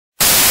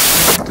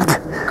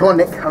Come on,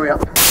 Nick, hurry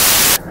up.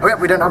 Hurry up,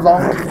 we don't have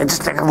long.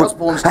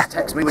 Osborne's just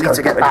texted me, we need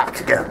to get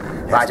back.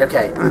 Right,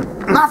 okay.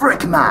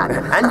 Maverick Man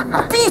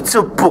and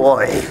Peter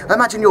Boy. I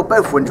imagine you're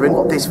both wondering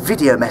what this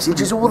video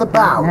message is all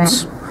about.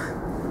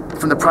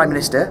 From the Prime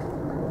Minister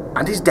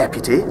and his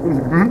deputy.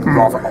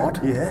 Rather odd.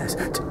 Yes.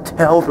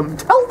 Tell them.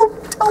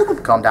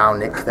 Calm down,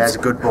 Nick. There's a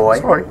good boy.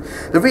 Sorry.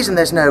 The reason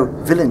there's no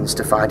villains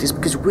to fight is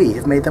because we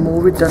have made them all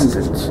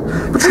redundant.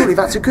 But surely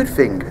that's a good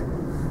thing.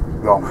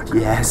 Wrong.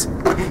 Yes.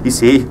 You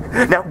see,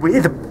 now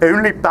we're the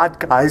only bad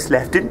guys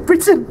left in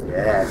Britain.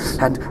 Yes.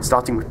 And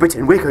starting with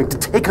Britain, we're going to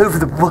take over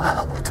the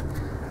world.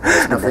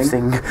 There's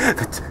nothing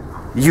that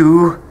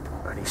you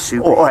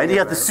or any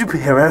other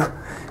superhero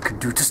can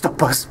do to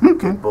stop us.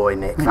 Good boy,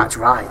 Nick. That's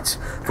right.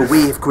 For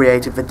we have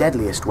created the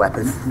deadliest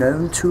weapon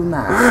known to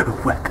man. A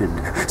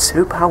weapon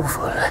so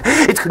powerful,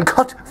 it can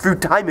cut through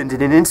diamond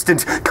in an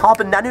instant,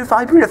 carbon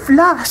nanofiber in a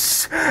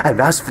flash.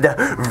 And as for the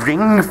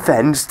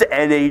ring-fenced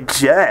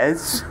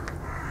NHS,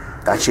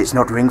 that shit's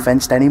not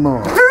ring-fenced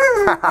anymore.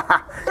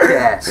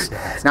 Yes.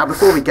 Now,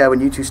 before we go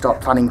and you two start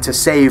planning to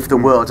save the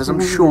world, as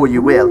I'm sure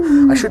you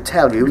will, I should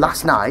tell you,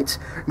 last night,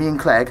 me and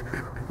Clegg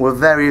were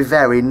very,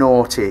 very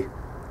naughty.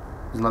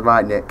 Isn't that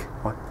right, Nick?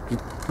 What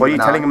are you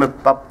telling him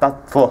about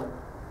that for?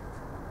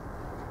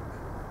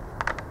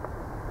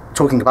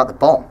 Talking about the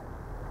bomb.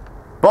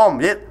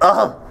 Bomb, yeah.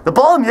 The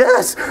bomb,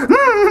 yes.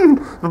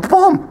 The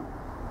bomb.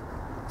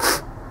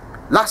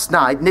 Last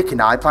night, Nick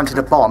and I planted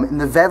a bomb in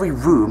the very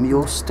room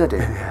you're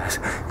studying.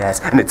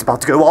 Yes, and it's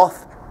about to go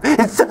off in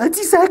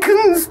 30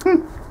 seconds.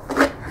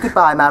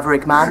 Goodbye,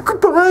 Maverick Man.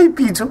 Goodbye,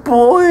 Peter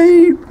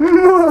Boy.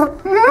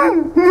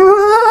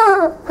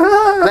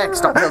 Clegg,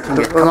 stop milking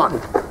it. Come on.